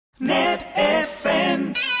Neth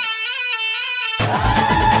FM.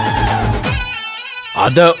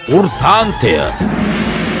 Ada Urthantය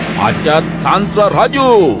Ajatantra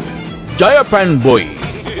Raju Jayapan boy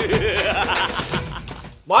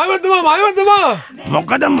මායවතුමා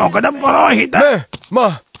මොකද පරෝහිත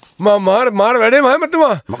මාර වැඩේ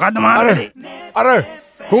මායවතුමා මොකද මාරේ අර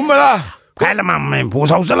කුඹලා කෑල මම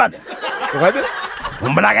පූස උස්සලාද මොකද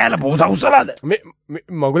කුඹලා කෑල පූස උස්සලාද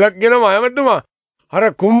මගුලක් කියන මායවතුමා අර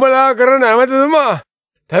කුඹලා කරන ඇමතිතුමා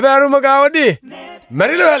තැබෑරුම ගාවදී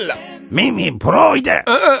මැරිලා වැල්ලා මේ පරෝහිත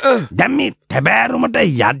දැන් මේ තැබෑරුමට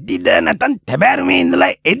යද්දිද නැත්නම් තැබෑරුමේ ඉඳලා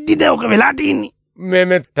එද්දිද ඔක වෙලා තින්නේ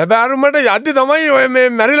මේ තැබෑරුමට යද්දි තමයි ඔය මේ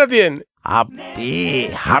මැරිලා තියෙන්නේ අපේ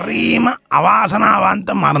හරීම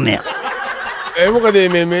අවාසනාවන්ත මරණයක් ඒ මොකද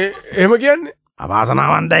මේ එහෙම කියන්නේ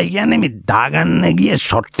අවාසනාවන්තයි කියන්නේ මේ දාගන්න ගිය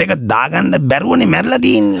ෂොට් එක දාගන්න බැරුවනේ මැරිලා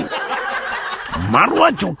තින්නේ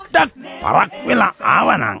මරුව චුට්ටක් පරක් වෙලා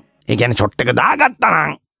ආවනම් ඒ කියන්නේ ෂොට් එක දාගත්තා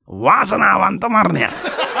නම් වාසනාවන්ත මරණයක්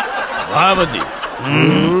Mahamadi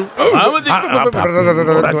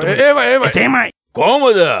සේමයි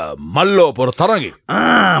කොහමද මල්ලෝ පොර තරඟේ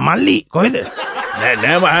මල්ලි කොහෙද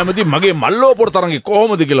නෑ මහමති මගේ මල්ලෝ පොර තරඟේ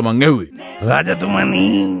කොහමද කියලා මං ඇහුවේ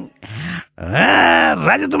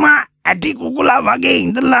රජතුමා ඇටි කුකුලා වගේ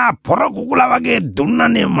ඉඳලා පොර කුකුලා වගේ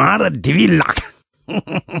දුන්නනේ මාර දිවිල්ලක්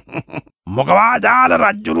මොකවාදාල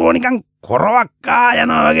රජ්ජුරුවෝ නිකන් කොරවක්කා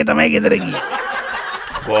යනවා වගේ තමයි ගෙදර ගියේ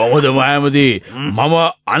කොහොමද මහමති මම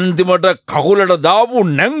අන්තිමට කකුලට දාපු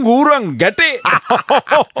නැංගූරන් ගැටේ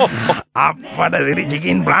අප්පට දිරි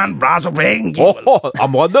චිකින් ප්ලාන් බ්‍රාසු ප්‍රේන්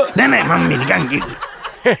අමොද නෑ මම නිකන්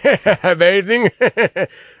කිව්වේ හැබැයි ඉතින්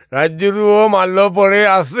රජ්ජුරුවෝ මල්ලෝ පොරේ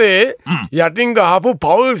අස්සේ යටින් ගහපු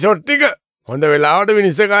පවුල් ෂොට් ටික හොඳ වෙලාවට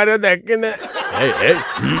විනිශ්චයකාරයා දැක්කේ නෑ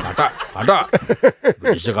අට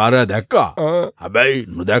විනිශ්චයකාරයා දැක්කා හැබැයි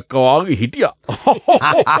නොදැක්කා වගේ හිටියා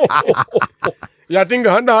යටින්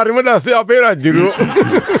ගහන්න හරිම දැස්සේ අපේ රජ්ජුරුවෝ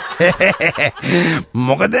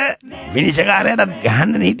මොකද විනිශ්චයකාරයාට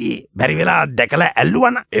ගහන්න හිටියේ බැරි වෙලා දැකලා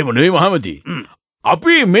ඇල්ලුවන එහෙම නෙවෙයි මහමති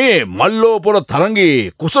අපි මේ මල්ලෝ පොර තරඟේ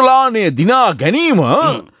කුසලානේ දිනා ගැනීම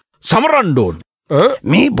සමරන්න ඕන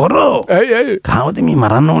මේ බොරෝ ඇයි කවුද මේ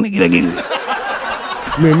මරන්න ඕනේ කියලා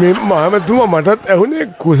කිව්වේ මේ මාමතුමා මටත් ඇහුනේ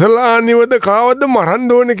කුසලානිවද කාවද්ද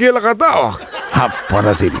මරන්න ඕනේ කියලා කතාවක්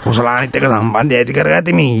අපරසිරි කුසලානිත් එක්ක සම්බන්ධය ඇති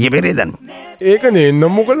කරගත්තේ මේ ඊයේ පෙරේදන් ඒකනේ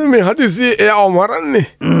නම් මොකද මේ හදිසියේ එයාව මරන්නේ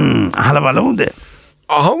අහලා බලමුද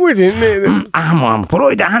අහමු ඉතින් අහමු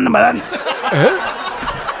පොරොයිද අහන්න බලන්න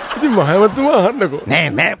ඉතින් මාමතුමා අහන්නකෝ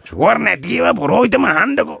නෑ ෂුවර් නැතිව පොරොයිතම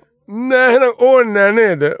අහන්නකෝ නෑ එහෙනම් ඕනේ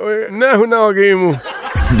නේද ඔය නැහුණා වගේමු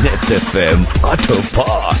Neth FM Auto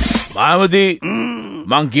Pass මහමති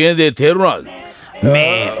මං කියන දේ තේරුණාද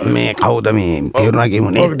මේ කවුද මේ තේරුණා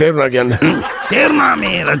කියමුනේ ඔව් තේරුණා කියන්න තේරුණා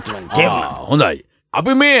මේ රජුන් තේරුණා හොඳයි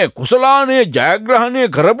අපි මේ කුසලානේ ජයග්‍රහණය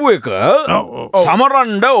කරපු එක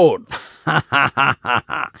සමරන්න ඕන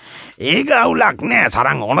ඒක අවුලක් නෑ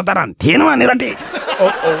සරන් ඕන තරම් තියෙනවානේ රටේ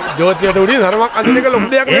ඔව් ජෝතියට උඩින් සරමක් අදින එක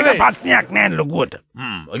ලොකු දෙයක් නෙවෙයි ඒක ප්‍රශ්නයක් නෑ ලොකුවට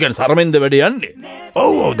ඒ කියන්නේ සරමෙන්ද වැඩ යන්නේ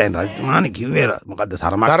ඔව් දැන් රජතුමානේ කිව්වේ මොකද්ද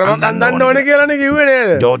සරමක් අඳන්න ඕනේ කියලානේ කිව්වේ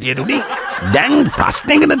නේද ජෝතියට උඩින් දැන්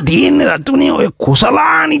ප්‍රශ්නෙකට තියෙන්නේ රතුනේ ඔය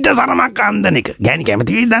කුසලානිට සරමක් අන්දන එක ගෑණි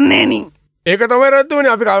කැමති වෙයි දන්නේ නෑනේ ඒක තමයි රජතුමනි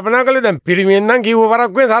අපි කල්පනා කළේ දැන් පිරිමියෙන් නම් කිව්ව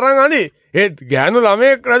වරක් වේ සරන් අඳි ඒත් ගෑනු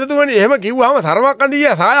ළමයෙක් රජතුමනි එහෙම කිව්වම සරමක් අඳිය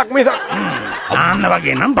සායක් මිසක් නාන්න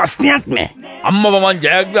වගේ නම් ප්‍රශ්නයක් නෑ අම්මව මං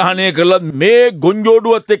ජයග්‍රහණය කළත් මේ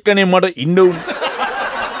ගොන්ජෝඩුවත් එක්කනේ මට ඉන්න උනේ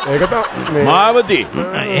ඒක තමයි මාවති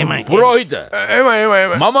එහෙමයි පුරෝහිත එහෙමයි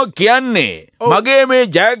මම කියන්නේ මගේ මේ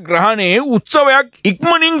ජයග්‍රහණයේ උත්සවයක්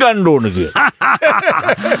ඉක්මනින් ගන්න ඕන කියලා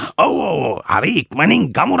ඔව් හරි ඉක්මනින්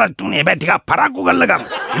ගමු රජතුමනි හැබැයි ටිකක් පරක්කු කරලා ගමු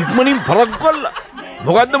ඉක්මනින් පරක්කු කළා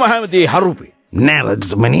මොකද්ද මහමති හරුපේ නෑ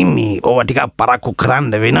රජතුමනි මේ ඕවා ටිකක් පරක්කු කරන්න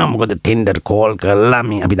වෙනවා මොකද ටෙන්ඩර් කෝල් කරලා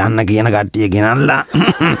මේ අපි දන්න කියන කට්ටිය ගෙනල්ලා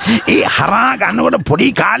ඒ හරහා ගන්නකොට පොඩි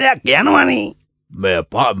කාලයක් යනවනේ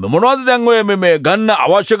මොනවද දැන් ඔය මේ ගන්න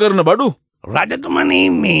අවශ්‍ය කරන බඩු රජතුමනි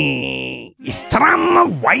මේ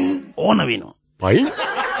ඉස්තරම්ම වයින් ඕන වෙනවා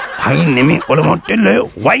වයින් නෙමෙයි ඔලොමොට්ටෙල්ල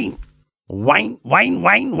වයින්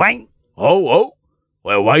ඔව්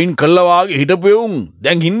ඔය වයින් කළා වාගේ හිටපෙවුන්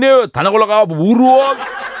දැන් ඉන්නේ තනකොළ කාපු බූරුවෝ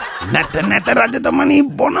නැත රජතුමනි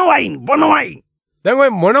බොන වයින් දැන් ඔය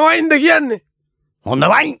මොන වයින්ද කියන්නේ හොඳ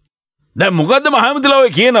වයින් දැන් මොකද්ද මහමතිලා ඔය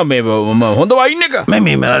කියන මේ හොඳ වයින් එක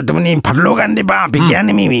මේ රජතුමනි පටලවා ගන්න එපා අපි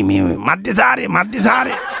කියන්නේ මේ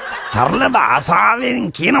මධ්‍යසාරේ සරල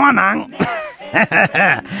භාෂාවෙන් කියනවා නම්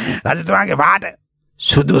රජතුමාගේ පාට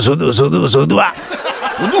සුදුවා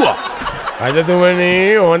රජතුමනි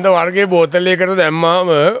හොඳ වර්ගයේ බෝතලයකට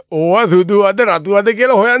දැම්මාම ඕවා සුදුවද රතුවද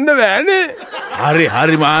කියලා හොයන්න බෑනේ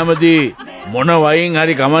හරි මහමති මොන වයින්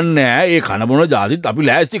හරි කමන්නේ ඒ කනබොන ජාතිත් අපි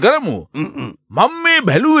ලෑස්ති කරමු. මම මේ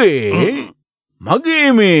බැලුවේ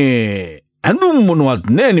මගේ මේ ඇඳුම් මොනවත්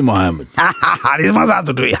නෑනේ මහමද. හරිම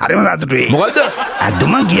සතුටුයි. මොකද?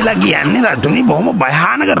 ඇඳුම කියලා කියන්නේ රතුනි බොහොම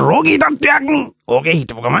භයානක රෝගී තත්ත්වයක් නේ. ඕකේ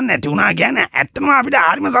හිටපු ගමන් නැති වුණා කියන්නේ ඇත්තම අපිට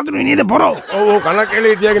හරිම සතුටුයි නේද පොරෝ? ඔව් කනක්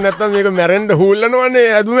එළිය තියාගෙන නැත්තම් මේක මැරෙන්න හූල්ලනවනේ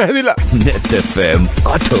ඇදුම හැදිලා. Neth FM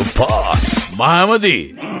Auto Pass. මහමදි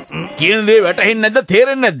කියන දේ වැටහෙන්නේ නැද්ද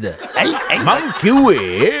තේරෙන්නේ නැද්ද? මං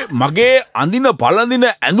කිව්වේ මගේ අඳින පළඳින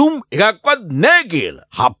ඇඳුම් එකක්වත් නෑ කියලා.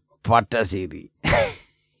 හප්පට සිරි.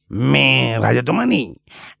 මේ රජතුමනි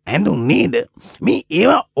ඇඳුම් නේද? මේ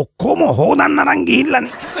ඒවා ඔක්කොම හොදන්න අරන්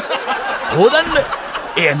ගිහිල්ලානේ. හොදන්න?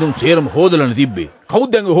 ඒ ඇඳුම් සේරම හොදලානේ තිබ්බේ.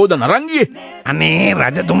 කවුද දැන් හොදන්න අරන් ගියේ? අනේ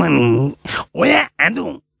රජතුමනි ඔය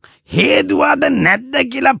ඇඳුම් හේදුවද නැද්ද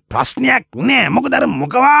කියලා ප්‍රශ්නයක් නෑ. මොකද අර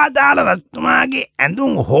මුඛවාදාල රජතුමාගේ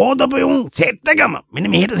ඇඳුම් හොදපුවුන් සෙට් එකම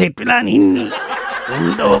මෙන්න මෙහෙට සෙට් වෙලා ඉන්නේ.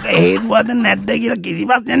 උන්දෝක හේදුවද නැද්ද කියලා කිසි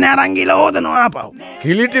ප්‍රශ්නයක් නෑ අරන් ගිහලා හොදනවා ආපහු.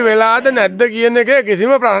 කිලිටි වෙලාද නැද්ද කියන එක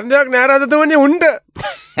කිසිම ප්‍රශ්නයක් නෑ රජතුමනි උන්ට.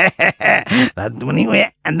 රජතුමනි ඔය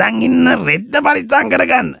ඇඳන් ඉන්න රෙද්ද පරිස්සම්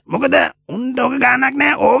කරගන්න. මොකද උන්ට ඕක ගානක්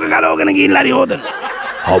නෑ. ඕක ගලවගෙන ගිහිල්ලා හරි හොදනවා.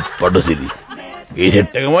 අප්පට සිරි. ඒ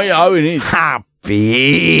සෙට් එකමයි ආවේ නේද?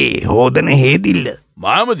 අපේ හොදන හේදිල්ල.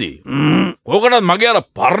 මාමදී. ඕකටත් මගේ අර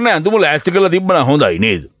පරණ ඇඳුම ලෑස්ති කරලා තිබ්බනම් හොඳයි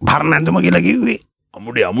නේද? පරණ ඇඳුම කියලා කිව්වේ.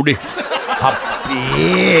 අමුඩේ.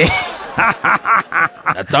 අපේ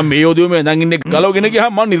නැත්තම් මේ යෝධයෝ මේ දැන් ඉන්නේ ගලවගෙන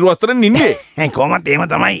ගියාම මම නිර්වස්තරෙන් ඉන්නේ. කොහොමද එහෙම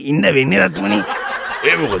තමයි ඉන්න වෙන්නේ රජතුමනි.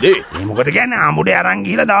 ඒ මොකද? ඒ මොකද කියන්නේ අමුඩේ අරන්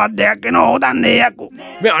ගිහලා දවස් දෙකක් වෙනවා හොදන්නේ යකෝ.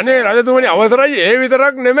 මේ අනේ රජතුමනි අවසරයි ඒ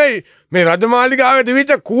විතරක් නෙමෙයි මේ රජමාලිගාවේ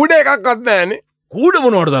තිබිච්ච කූඩ එකක්වත් නැහනේ. කූඩ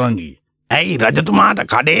මොනවටද අරන් ගියේ? ඇයි රජතුමාට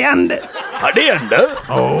කඩේ යන්න? කඩේ යන්න?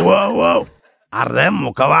 ඔව්. අර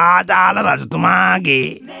මුඛවාදාල රජතුමාගේ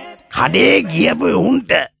කඩේ ගියපු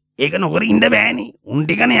උන්ට ඒක නොකර ඉන්න බෑනේ. උන්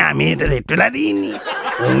ටිකනේ මේට සෙට් වෙලා තින්නේ.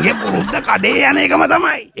 උන්ගේ පුරුද්ද කඩේ යන එකම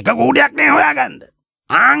තමයි. එක කූඩයක් නේ හොයාගන්න.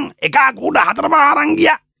 එක කූඩ 4 පාරන්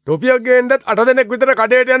ගියා. ටොපියක් ගේන්නත් 8 දෙනෙක් විතර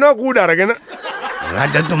කඩේට යනවා කූඩ අරගෙන.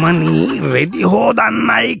 රජතුමනි රෙදි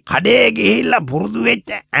හොදන්නයි කඩේ ගිහිල්ලා පුරුදු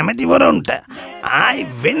වෙච්ච ඇමතිවරුන්ට ආයි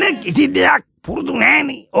වෙන කිසි දෙයක් පුරුදු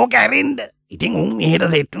නෑනේ. ඕක ඇරෙන්න. ඉතින් උන් මෙහෙට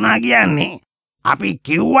සෙට් වුණා කියන්නේ අපි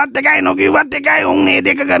කිව්වත් එකයි නොකිව්වත් එකයි උන් මේ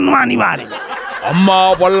දෙක කරනවා අනිවාර්යයෙන්.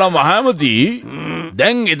 අම්මා පල්ලා මහමති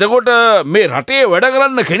දැන් එතකොට මේ රටේ වැඩ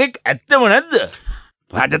කරන්න කෙනෙක් ඇත්තම නැද්ද?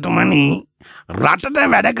 රජතුමනි රටට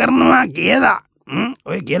වැඩ කරනවා කියලා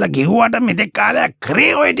ඔය කියලා කිව්වට මෙතෙක් කාලයක්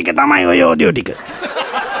කරේ ඔය ටික තමයි ඔය යෝධයෝ ටික.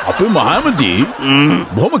 අපි මහමති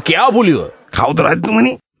බොහොම කියාපුලිව. කවුද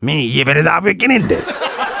රජතුමනි? මේ ඊයේ පෙරේද ආපු එක්කෙනෙක්ද?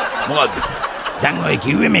 මොකද්ද? දැන් ඔය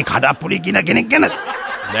කිව්වේ මේ කඩප්පුලි කියලා කෙනෙක් ගැනද?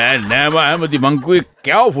 නෑ මහමති මං කිව්වේ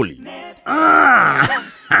කියාපුලි.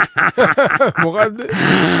 මොකද්ද?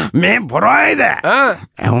 මේ පොරොයිද?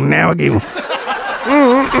 ඇහුන්නේ නැහැ වගේම.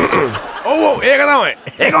 ඔව් ඒක තමයි.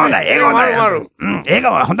 ඒක හොඳයි. ඒක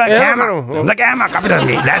හොඳයි කෑමක් අපිට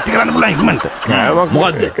මේ ලෑස්ති කරන්න පුළුවන් ඉක්මනට.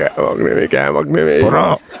 මොකද්ද? කෑමක් නෙමෙයි.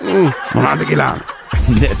 පොරෝ මොනවද කියලා?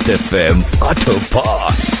 Neth FM Auto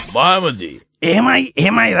Pass. මහමති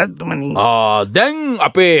එහෙමයි රජතුමනි. දැන්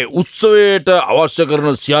අපේ උත්සවයට අවශ්‍ය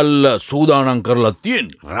කරන සියල්ල සූදානම් කරලා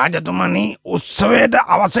තියෙන්නේ. රජතුමනි උත්සවයට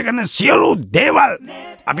අවශ්‍ය කරන සියලු දේවල්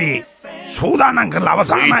අපි සූදානම් කරලා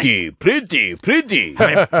අවසానයි. ප්‍රීති.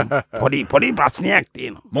 පොඩි ප්‍රශ්නයක්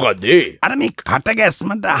තියෙනවා. මොකද්ද? අර මේ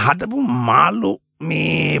කටගැස්මට හදපු මාළු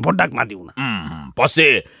මේ පොඩ්ඩක් මදි වුණා.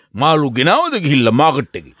 පස්සේ මාළු ගෙනාවද ගිහිල්ලා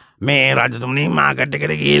මාකට් එකේ? මේ රජතුමනි මාකට්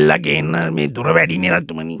එකට ගිහිල්ලා ගේන්න මේ දුර වැඩිනේ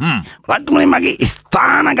රජතුමනි. රජතුමනි මගේ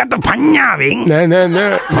ස්ථානගත පඤ්ඤාවෙන්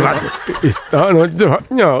නෑ. මොකද්ද? ස්ථානෝච්ච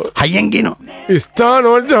ප්‍රඥාව. හයියෙන් කියනවා.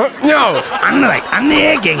 ස්ථානෝච්ච ප්‍රඥාව. අන්න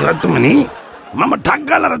ඒකෙන් රජතුමනි මම ටක්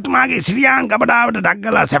ගාලා රජතුමාගේ සිරියාන් කබඩාවට ටක්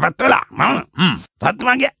ගාලා සැපත් වෙලා මම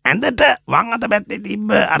රජතුමාගේ ඇඳට වම් අත පැත්තේ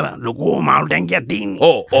තිබ්බ අර ලොකු මාළු ටැංකියක් තියෙන්නේ.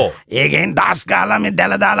 ඔව්. ඒකෙන් ඩාස් ගාලා මේ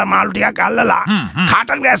දැල දාලා මාළු ටිකක් අල්ලලා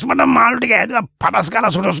කාටක් ගෑස්මට මාළු ටික ඇදුවා පටස්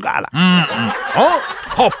ගාලා සුරස් ගාලා.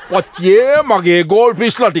 හප්පච්චියේ මගේ ගෝල්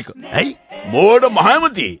පිස්ලා ටික. ඇයි? බෝඩ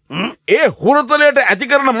මහමති ඒ හුරතලයට ඇති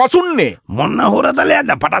කරන මසුන්නේ මොන්න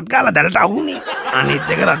හුරතලයක්ද පටත් ගාලා දැලට අහුනේ. අනිත්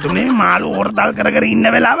එක රජතුමනි මාළු හුරතල් කර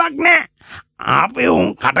ඉන්න වෙලාවක් නෑ. අපේ උන්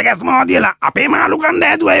කටගැස්මවා තියලා අපේ මාළු කන්න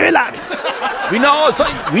ඇදුවා ඒ වෙලාවේ.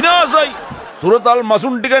 විනාසයි. සුරතල්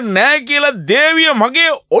මසුන් ටික නෑ කියලා දේවිය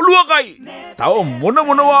මගේ ඔළුවකයි. තව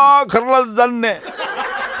මොනවා කරලාද දන්නේ.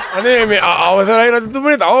 අනේ මේ අවසරයි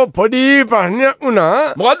රජතුමනි තව පොඩි ප්‍රශ්නයක්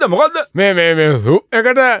වුණා. මොකද්ද? මේ සුප්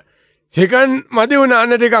එකට චිකන් මදි වුණා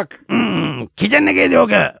අන්න ටිකක්. කිචන් එකේදී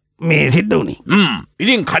ඔක මේ සිද්ධ වුණේ.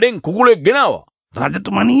 ඉතින් කඩෙන් කුකුලෙක් ගෙනාවා.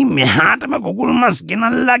 රජතුමනි මෙහාටම කුකුල් මස්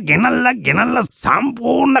ගෙනල්ලා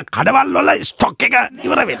සම්පූර්ණ කඩවල් වල ස්ටොක් එක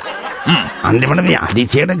ඉවර වෙලා. අන්තිමට මේ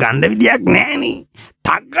අදිසියට ගන්න විදියක් නැහෙනි.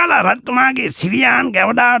 ටග්ගල රජතුමාගේ සිරියාන්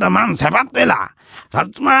ගැවඩාවට මං සැපත් වෙලා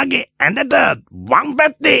රජතුමාගේ ඇඳට වම්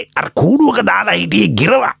පැත්තේ අර කූඩුවක දාලා හිටියේ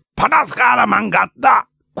ගිරව පටස් කාලා මං ගත්තා.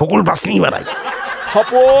 කුකුල් ප්‍රශ්න ඉවරයි.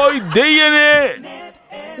 හපෝයි දෙයනේ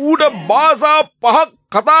ඌට භාෂා 5ක්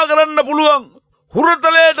කතා කරන්න පුළුවන්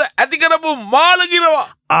හුරතලයට ඇති කරපු මාළ ගිරවා.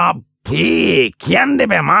 අපේ කියන්නේ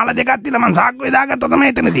බෑ මාළ දෙකක් තියලා මං සාක්කුවේ දාගත්තා තමයි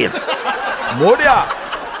එතන තියෙන්නේ. මොඩියා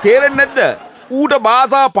තේරෙන්නේ නැද්ද? ඌට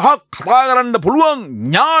භාෂා 5ක් කතා කරන්න පුළුවන්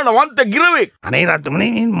ඥානවන්ත ගිරවෙක්. අනේ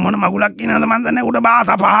රජතුමනි මොන මගුලක් කියනවද මන් දන්නේ. ඌට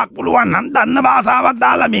භාෂා 5ක් පුළුවන් නම් දන්න භාෂාවක්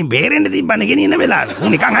දාලා මේ බේරෙන්න තිබ්බනේ ගෙනින්න වෙලාවේ.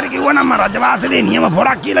 ඌ නිකන් හරි කිව්වනම් මම රජවාසලේ නියම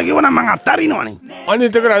පොරක් කියලා කිව්වනම් මං අත්හරිනවනේ.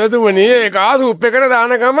 අනිත් එක රජතුමනි ඒක ආසුප් එකට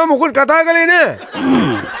දාන ගම මුකුත් කතා කළේ නෑ.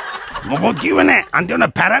 මොකෝ කිව්වේ නෑ.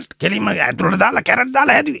 අන්තිමට පැරට් කෙලින්ම ඇතුළට දාලා කැරට්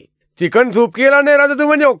දාලා හැදුවේ. චිකන් සූප් කියලානේ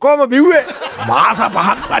රජතුමනි ඔක්කොම බිව්වේ. භාෂා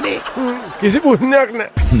 5ක් වැඩේ. කිසි පුණ්‍යක් නෑ.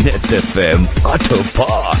 Neth FM Auto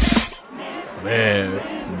Pass. මේ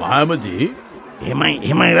මහමති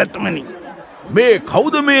එහෙමයි රජතුමනි. මේ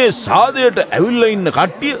කවුද මේ සාදයට ඇවිල්ලා ඉන්න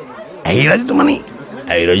කට්ටිය? ඇයි රජතුමනි?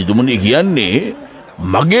 ඇයි රජතුමනි කියන්නේ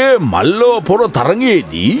මගේ මල්ලෝ පොර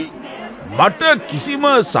තරඟයේදී මට කිසිම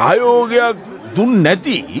සහයෝගයක් දුන්නේ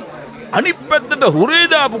නැති අනිත් පැත්තට හුරේ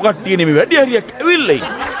දාපු කට්ටිය නෙමෙයි වැඩි හරියක් ඇවිල්ලා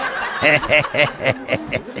ඉන්නේ.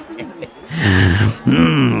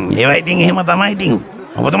 ඒවා ඉතින් එහෙම තමයි ඉතින්.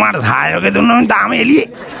 ඔබතුමාට සහයෝගය දුන්නොත් තාම එළියේ.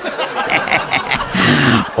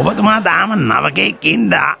 ඔබතුමා තාම නවකෙක්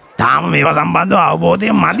ඉඳා තාම මේවා සම්බන්ධව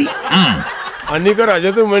අවබෝධය මදි. අනික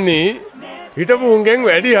රජතුමනි හිටපු උන්ගෙන්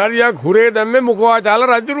වැඩි හරියක් හුරේ දැම්මේ මුඛවාචාල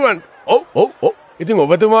රජුරවන්ට. ඔව් ඉතින්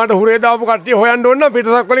ඔබතුමාට හුරේ දාපු කට්ටිය හොයන්න ඕන නම්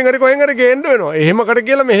පිටසක් වලින් හරි කොහෙන් හරි ගේන්න වෙනවා. එහෙමකට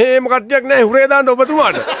කියලා මෙහෙම කට්ටියක් නැහැ හුරේ දාන්න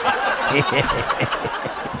ඔබතුමාට.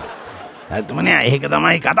 රජතුමනි ඒක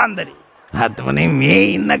තමයි කතන්දරේ. රජතුමනි මේ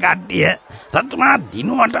ඉන්න කට්ටිය රජතුමා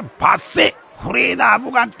දිනුවට පස්සේ හුරේ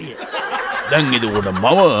දාපු කට්ටිය. දැන් එතකොට මම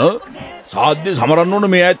සාද්‍ය සමරන්න ඕන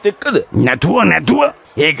මේ ඇත්ත එක්කද? නැතුව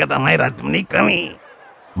ඒක තමයි රජතුමනි ක්‍රමේ.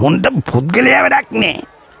 මුන්ට පුද්ගලයා වැඩක් නෑ.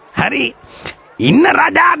 හරි ඉන්න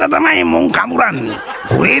රජාට තමයි මුන් කඹරන්නේ.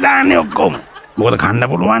 හුරේ දාන්නේ ඔක්කොම. මොකද කන්න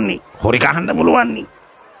පුළුවන් නේ. හොරි කහන්න පුළුවන් නේ.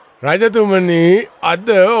 රජතුමනි අද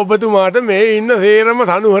ඔබතුමාට මේ ඉන්න සේරම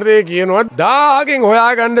සනුහරේ කියනවා 1000කින්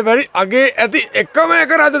හොයාගන්න බැරි අගේ ඇති එකම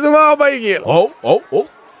එක රජතුමා ඔබයි කියලා. ඔව්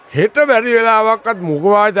හෙට බැරි වෙලාවක්වත්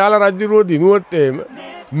මුඛවාචාල රජුරෝ දිනුවොත් එහෙම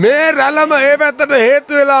මේ රැළම ඒ පැත්තට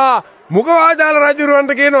හේතු වෙලා මුඛවාචාල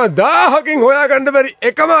රජුරවන්ට කියනවා 1000කින් හොයාගන්න බැරි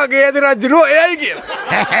එකම අගේ ඇති රජුරෝ එයයි කියලා.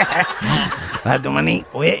 රජතුමනි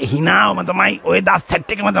ඔය හිනාවම තමයි ඔය දස්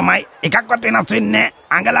සෙට් එකම තමයි එකක්වත් වෙනස් වෙන්නේ නැහැ.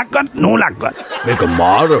 අඟලක්වත් නූලක්වත්. මේක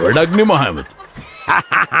මාර වැඩක් නේ මහමති.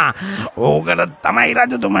 ඕකට තමයි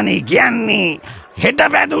රජතුමනි කියන්නේ හෙට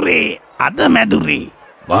පැදුරේ අද මැදුරේ.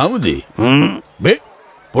 මහමති මේ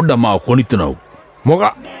පොඩ්ඩක් මාව කොනිතනව.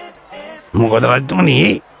 මොකද රජතුමනි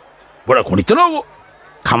පොඩ්ඩක් කොනිතනව.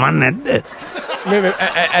 කමක් නැද්ද? මේ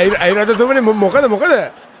අයි රජතුමනි මොකද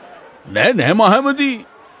නෑ මහමති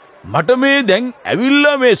මට මේ දැන්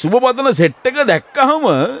ඇවිල්ලා මේ සුබපතන සෙට් එක දැක්කහම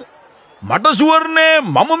මට සුවර්නේ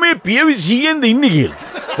මම මේ පියවි 100ෙන්ද ඉන්නේ කියලා.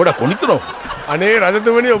 පොඩක් කොනිතනව. අනේ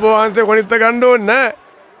රජතුමනි ඔබ වහන්සේ කොනිත්ත ගන්න ඕනේ නෑ.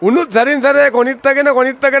 උනුත් සරින් සරේ කොනිත්තගෙන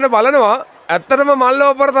බලනවා. ඇත්තටම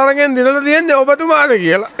මල්ලෝපර තරගෙන් දිනලා තියෙන්නේ ඔබතුමාද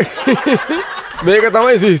කියලා. මේක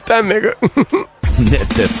තමයි සිස්ටම් එක.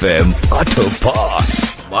 Neth FM Auto Pass.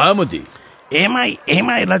 මහමති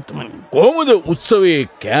එහෙමයි රජතුමනි. කොහොමද උත්සවයේ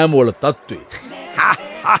කෑම වල තත්ත්වය?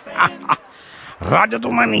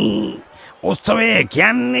 රජතුමනි උත්සවයේ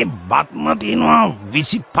කියන්නේ බත්ම තියෙනවා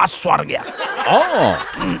 25 වර්ගයක්.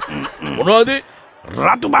 මොනවද?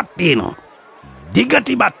 රතු බත් තියෙනවා.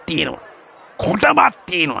 දිගටි බත් තියෙනවා. කොට බත්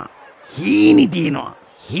තියෙනවා. හීනි තියෙනවා.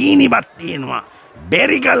 හීනි බත් තියෙනවා.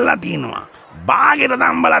 බෙරි කල්ලා තියෙනවා. බාගෙට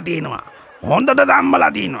දම්බලා තියෙනවා. හොඳට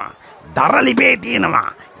දම්බලා තියෙනවා. දර ලිපේ තියෙනවා.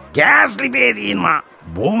 ගෑස් ලිපේ තියෙනවා.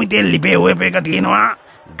 භූමි තෙල් ලිපේ ඔයප එක තියෙනවා.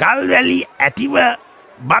 ගල් වැලි ඇතිව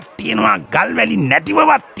බත් තියෙනවා. ගල් වැලි නැතිව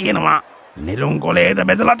බත් තියෙනවා. නෙළුම් කොලේට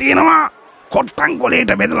බෙදලා තියෙනවා. කොට්ටන්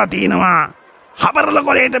කොලේට බෙදලා තියෙනවා. හබරල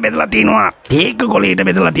කොලේට බෙදලා තියෙනවා. තේක කොලේට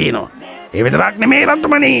බෙදලා තියෙනවා. ඒ විතරක් නෙමෙයි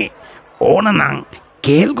රත්මනි. ඕන නම්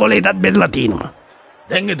කේල් කොලේටත් බෙදලා තියෙනවා.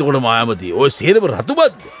 දැන් එතකොට මායමති ඔය සේරම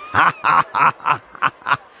රතුබත්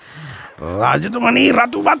රජතුමනි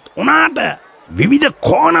රතුබත් උනාට විවිධ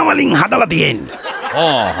කෝණ වලින් හදලා තියෙන්නේ.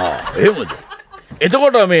 එහෙමද?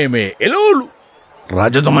 එතකොට මේ එළවලු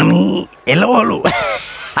රජතුමනි එළවලු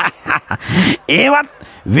ඒවත්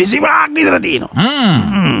 25ක් විතර තියෙනවා.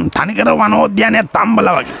 තනිකර වනෝද්‍යානයක්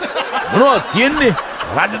තම්බලා වගේ. මොනවද තියෙන්නේ?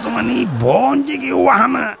 රජතුමනි බෝංචි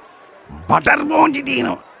කිව්වහම බටර් බෝංචි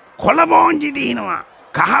තියෙනවා, කොළ බෝංචි තියෙනවා,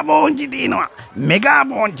 කහ බෝංචි තියෙනවා, මෙගා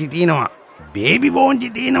බෝංචි තියෙනවා, බේබි බෝංචි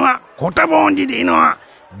තියෙනවා, කොට බෝංචි තියෙනවා,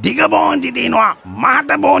 දිග බෝංචි තියෙනවා,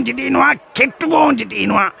 මහත බෝංචි තියෙනවා, කෙට්ටු බෝංචි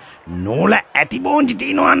තියෙනවා, නෝල ඇති බෝංචි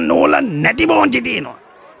තියෙනවා, නෝල නැති බෝංචි තියෙනවා.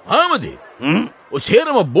 ආමදේ ඔය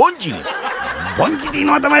සේරම බෝංචිනේ. බොංචි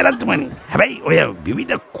තියෙනවා තමයි රජතුමනි. හැබැයි ඔය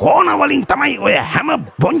විවිධ කෝණ වලින් තමයි ඔය හැම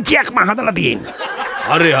බොංචියක්ම හදලා තියෙන්නේ.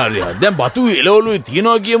 හරි. දැන් බතු එළවලුවේ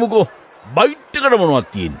තියනවා කියමුකෝ. බයිට් එකට මොනවද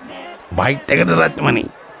තියෙන්නේ? බයිට් එකට රජතුමනි.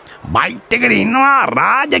 බයිට් එකට ඉන්නවා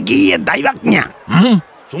රාජකීය දෛවඥයා.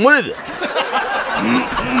 සුමනේද?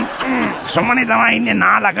 සුමනේ තමයි ඉන්නේ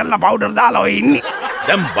නාලා කරලා පවුඩර් දාලා ඔය ඉන්නේ.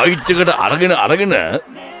 දැන් බයිට් එකට අරගෙන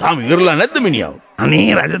තාම ඉවරලා නැද්ද මිනිහව?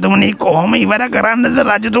 අනේ රජතුමනි කොහොම ඉවර කරන්නද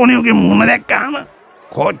රජතුමනියගේ මුණ දැක්කාම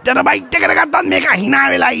කොච්චර බයිට් එකට ගත්තත් මේක hina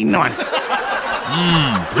වෙලා ඉන්නවනේ.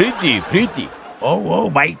 ප්‍රීති. ඔව්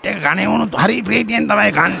බයිට් එක ගන්නේ වුණොත් හරි ප්‍රීතියෙන්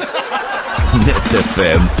තමයි ගන්න. Neth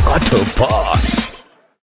FM Auto Pass.